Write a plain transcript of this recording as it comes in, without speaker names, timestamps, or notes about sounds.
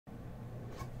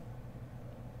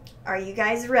Are you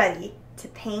guys ready to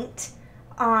paint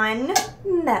on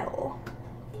metal?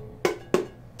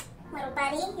 Little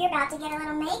buddy, you're about to get a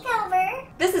little makeover.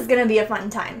 This is gonna be a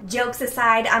fun time. Jokes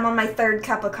aside, I'm on my 3rd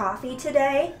cup of coffee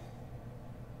today.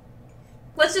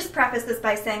 Let's just preface this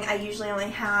by saying I usually only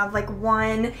have like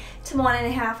 1 to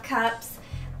 1.5 cups,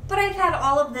 but I've had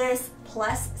all of this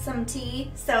plus some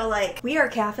tea, so like we are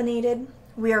caffeinated,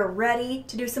 we are ready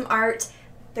to do some art,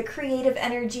 the creative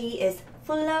energy is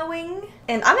flowing,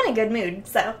 and I'm in a good mood,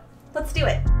 so let's do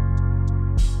it.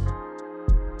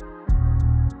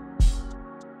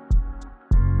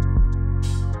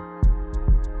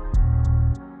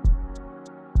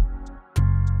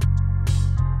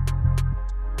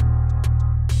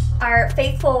 Our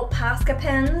faithful Posca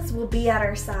pens will be at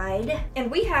our side, and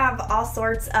we have all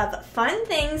sorts of fun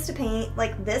things to paint,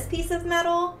 like this piece of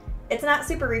metal. It's not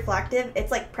super reflective,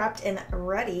 it's like prepped and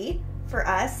ready for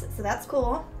us, so that's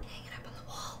cool. Hang it up on the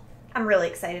wall. I'm really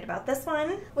excited about this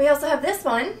one. We also have this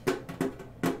one.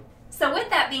 So with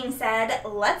that being said,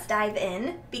 let's dive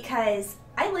in, because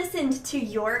I listened to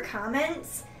your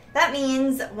comments. That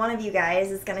means one of you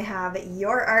guys is gonna have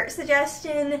your art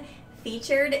suggestion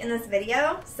featured in this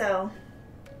video, so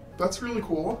that's really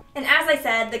cool. And as I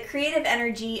said, the creative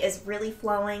energy is really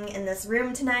flowing in this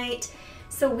room tonight,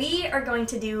 so we are going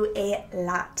to do a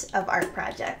lot of art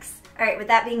projects. All right, with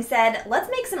that being said, let's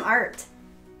make some art.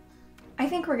 I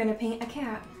think we're gonna paint a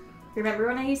cat. Remember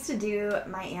when I used to do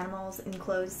my animals in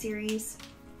clothes series?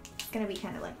 It's gonna be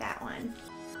kind of like that one.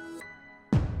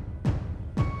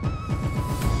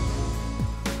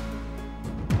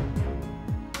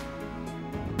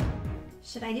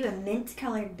 Should I do a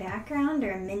mint-colored background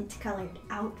or a mint-colored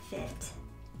outfit?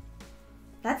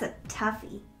 That's a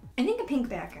toughie. I think a pink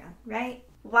background, right?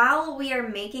 While we are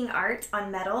making art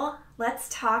on metal, let's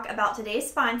talk about today's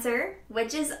sponsor,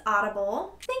 which is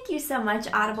Audible. Thank you so much,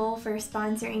 Audible, for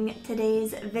sponsoring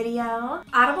today's video.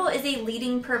 Audible is a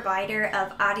leading provider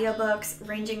of audiobooks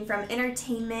ranging from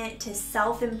entertainment to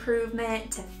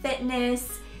self-improvement to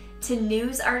fitness to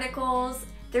news articles.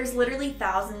 There's literally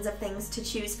thousands of things to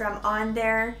choose from on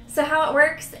there. So how it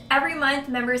works, every month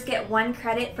members get 1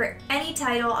 credit for any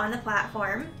title on the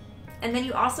platform. And then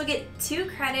you also get 2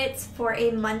 credits for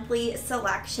a monthly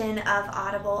selection of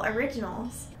Audible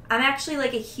originals. I'm actually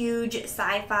like a huge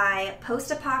sci-fi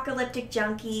post-apocalyptic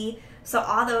junkie, so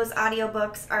all those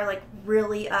audiobooks are like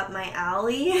really up my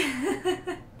alley.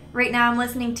 Right now I'm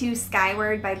listening to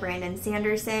Skyward by Brandon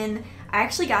Sanderson. I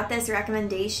actually got this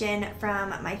recommendation from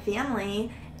my family,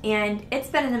 and it's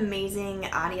been an amazing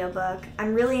audiobook.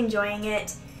 I'm really enjoying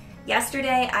it.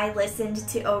 Yesterday I listened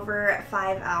to over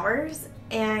 5 hours,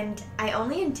 and I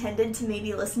only intended to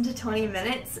maybe listen to 20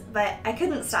 minutes, but I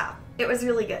couldn't stop. It was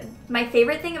really good. My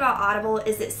favorite thing about Audible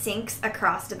is it syncs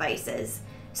across devices.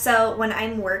 So when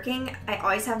I'm working, I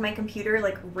always have my computer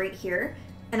like right here,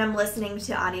 and I'm listening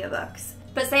to audiobooks.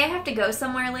 But say I have to go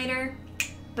somewhere later,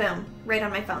 boom, right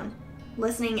on my phone.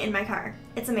 Listening in my car.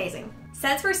 It's amazing.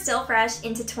 Since we're still fresh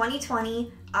into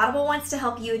 2020, Audible wants to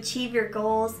help you achieve your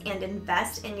goals and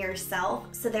invest in yourself,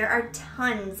 so there are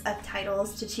tons of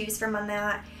titles to choose from on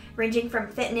that, ranging from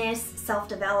fitness,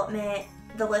 self-development,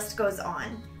 the list goes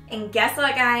on. And guess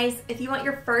what, guys? If you want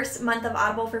your first month of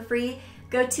Audible for free,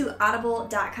 go to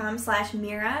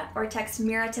audible.com/Mira or text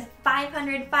Mira to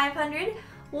 500-500.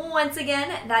 Once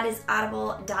again, that is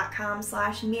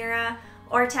audible.com/Mira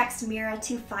or text Mira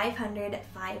to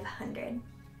 500-500.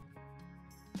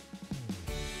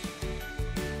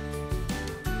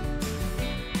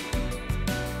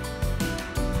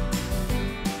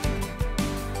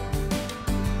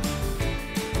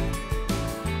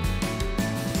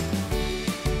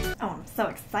 Oh, I'm so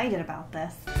excited about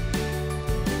this.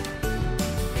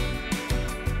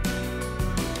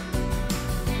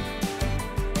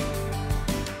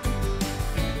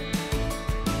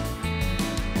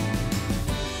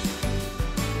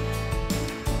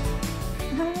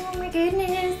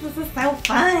 Goodness, this is so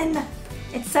fun.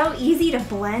 It's so easy to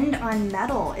blend on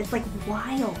metal. It's like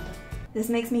wild. This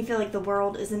makes me feel like the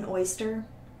world is an oyster,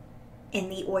 and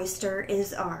the oyster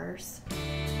is ours.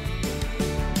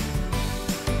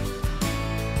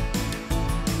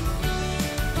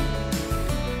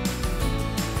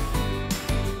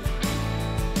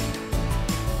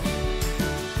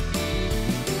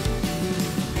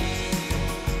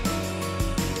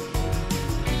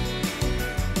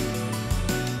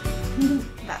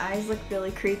 Eyes look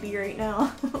really creepy right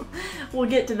now. We'll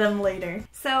get to them later.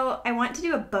 So I want to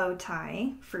do a bow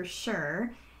tie for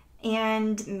sure,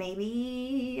 and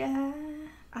maybe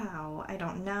oh, I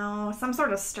don't know, some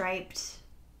sort of striped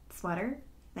sweater.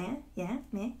 Yeah,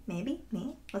 maybe.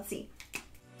 Let's see.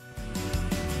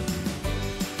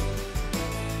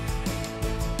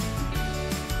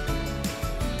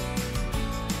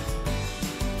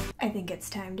 I think it's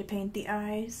time to paint the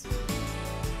eyes.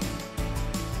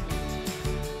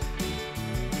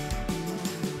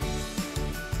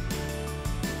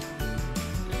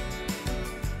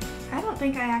 I don't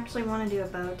think I actually want to do a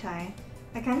bow tie.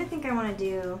 I kind of think I want to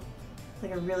do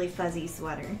like a really fuzzy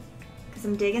sweater because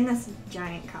I'm digging this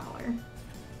giant collar.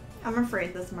 I'm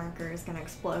afraid this marker is going to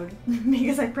explode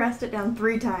because I pressed it down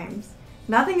 3 times.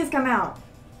 Nothing has come out,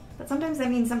 but sometimes that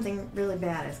means something really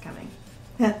bad is coming.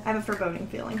 I have a foreboding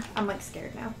feeling. I'm like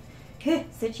scared now.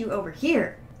 Sit you over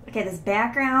here. Okay, this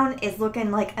background is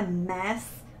looking like a mess.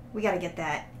 We gotta get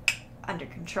that under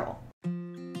control.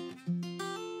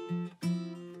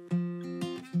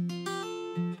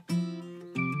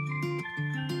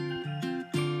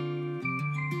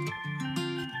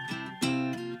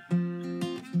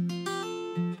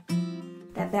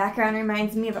 That background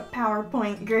reminds me of a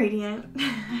PowerPoint gradient.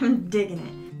 I'm digging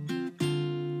it.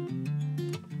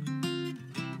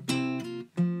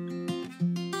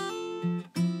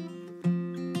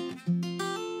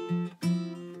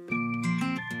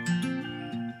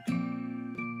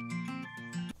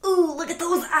 Ooh, look at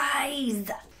those eyes!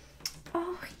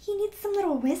 Oh, he needs some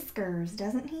little whiskers,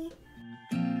 doesn't he?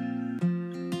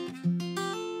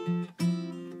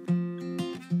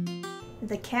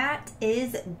 The cat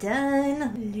is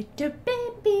done. Little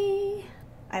baby.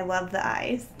 I love the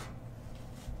eyes.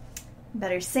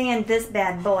 Better sand this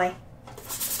bad boy.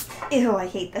 Ew, I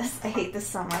hate this. I hate this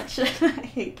so much. I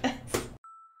hate this.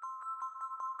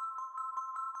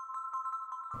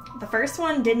 The first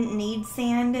one didn't need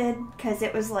sanded because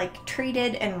it was like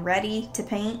treated and ready to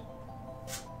paint.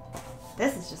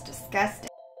 This is just disgusting.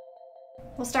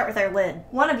 We'll start with our lid.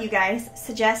 One of you guys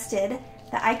suggested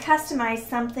that I customize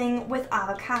something with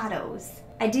avocados.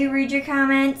 I do read your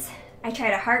comments. I try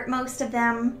to heart most of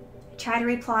them. I try to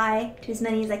reply to as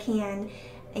many as I can.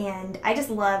 And I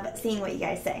just love seeing what you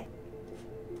guys say.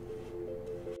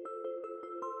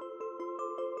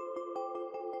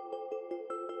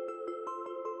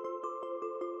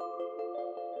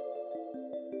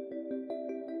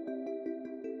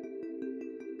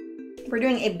 We're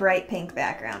doing a bright pink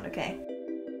background, okay?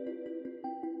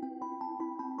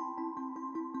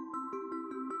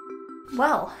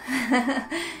 Well,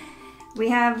 we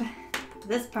have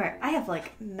this part. I have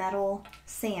like metal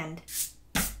sand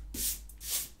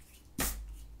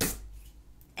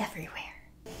everywhere.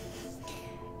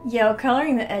 Yo,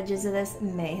 coloring the edges of this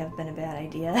may have been a bad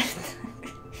idea.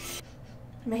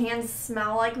 My hands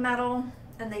smell like metal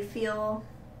and they feel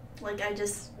like I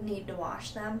just need to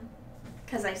wash them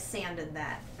because I sanded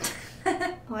that.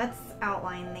 Let's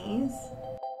outline these.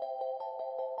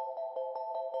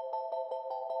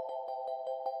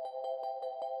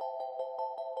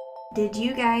 Did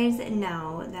you guys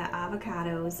know that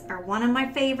avocados are one of my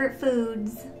favorite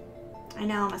foods? I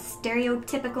know I'm a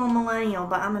stereotypical millennial,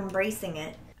 but I'm embracing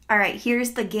it. All right,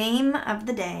 here's the game of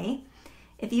the day.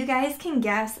 If you guys can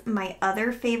guess my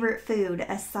other favorite food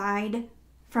aside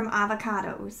from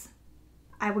avocados,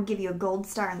 I will give you a gold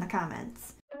star in the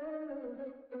comments.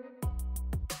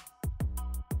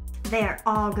 They are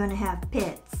all gonna have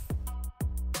pits.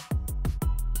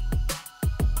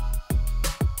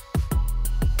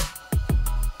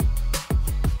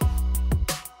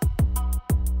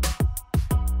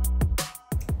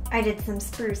 I did some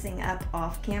sprucing up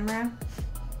off camera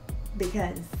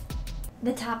because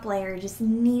the top layer just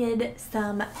needed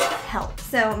some help.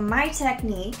 So my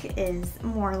technique is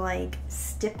more like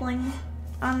stippling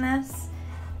on this.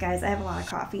 Guys, I have a lot of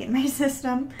coffee in my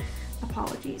system.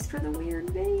 Apologies for the weird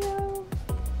video.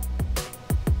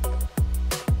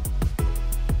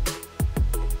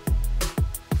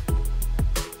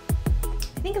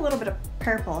 I think a little bit of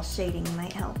purple shading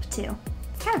might help too.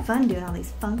 It's kind of fun doing all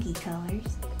these funky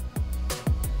colors.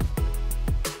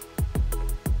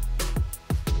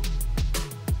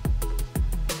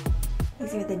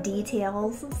 These are the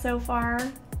details so far.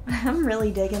 I'm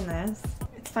really digging this.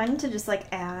 It's fun to just like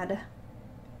add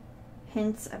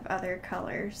hints of other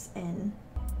colors in.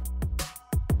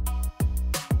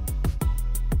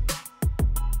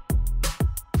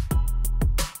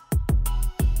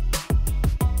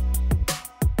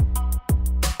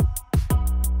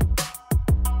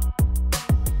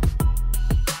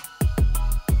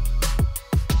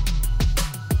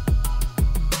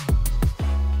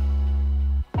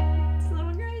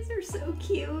 So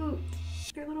cute.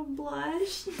 Their little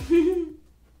blush.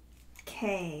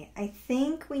 Okay, I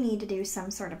think we need to do some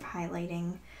sort of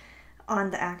highlighting on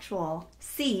the actual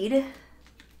seed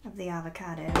of the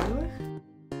avocado.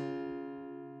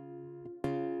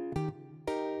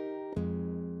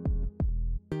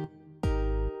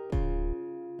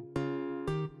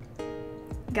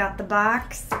 Got the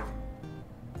box,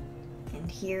 and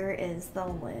here is the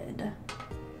lid.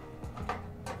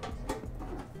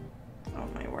 Oh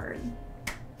my word.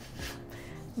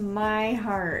 My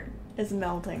heart is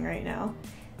melting right now.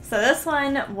 So this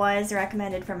one was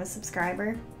recommended from a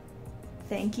subscriber.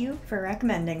 Thank you for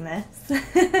recommending this.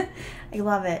 I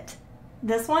love it.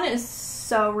 This one is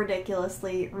so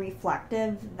ridiculously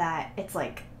reflective that it's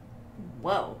like,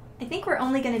 whoa. I think we're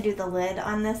only gonna do the lid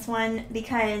on this one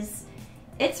because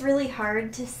it's really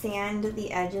hard to sand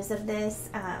the edges of this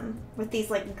with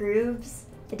these like grooves.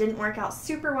 It didn't work out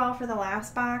super well for the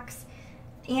last box,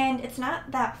 and it's not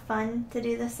that fun to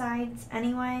do the sides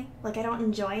anyway. Like, I don't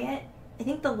enjoy it. I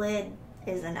think the lid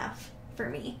is enough for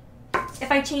me.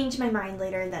 If I change my mind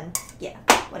later, then yeah,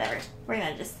 whatever. We're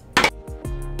gonna just...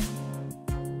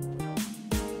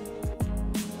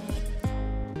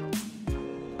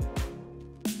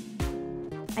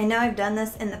 I know I've done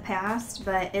this in the past,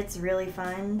 but it's really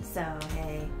fun, so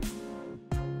hey.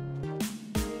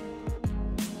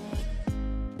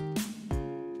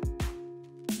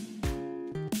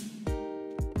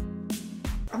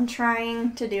 I'm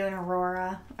trying to do an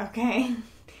aurora, okay?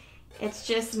 It's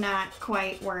just not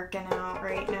quite working out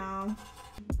right now.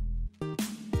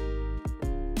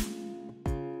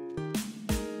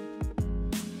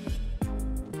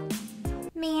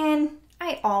 Man,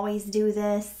 I always do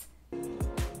this.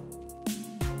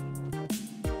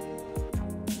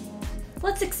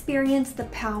 Let's experience the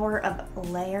power of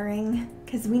layering,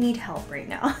 because we need help right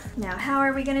now. Now, how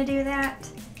are we gonna do that?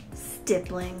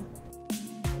 Stippling.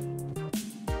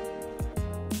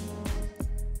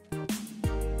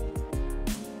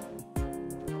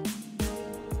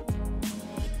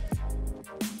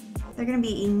 They're gonna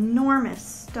be enormous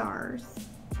stars.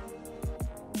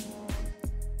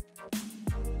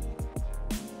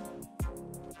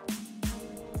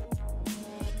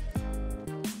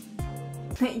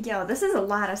 Yo, this is a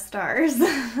lot of stars.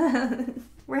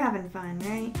 We're having fun,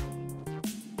 right?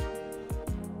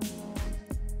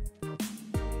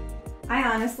 I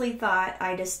honestly thought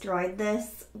I destroyed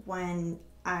this when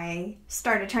I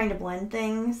started trying to blend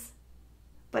things,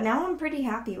 but now I'm pretty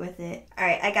happy with it. All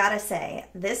right, I gotta say,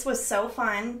 this was so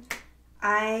fun.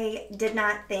 I did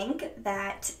not think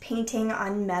that painting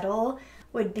on metal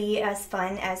would be as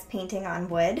fun as painting on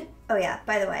wood. Oh yeah,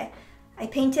 by the way, I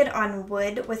painted on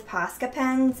wood with Posca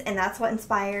pens, and that's what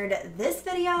inspired this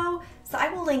video, so I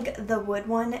will link the wood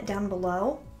one down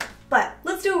below. But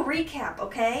let's do a recap,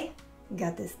 okay?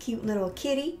 Got this cute little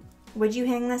kitty. Would you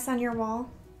hang this on your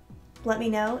wall? Let me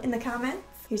know in the comments.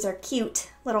 Here's our cute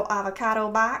little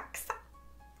avocado box.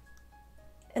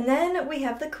 And then we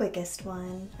have the quickest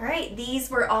one. All right, these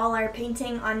were all our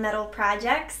painting on metal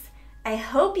projects. I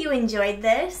hope you enjoyed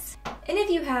this. And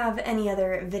if you have any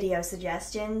other video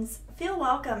suggestions, feel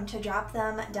welcome to drop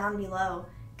them down below,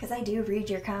 because I do read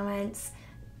your comments.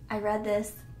 I read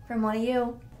this from one of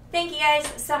you. Thank you guys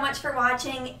so much for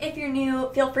watching. If you're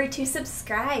new, feel free to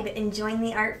subscribe and join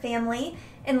the art family.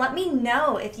 And let me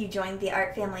know if you joined the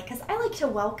art family, because I like to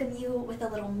welcome you with a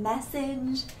little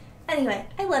message. Anyway,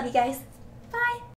 I love you guys. Bye.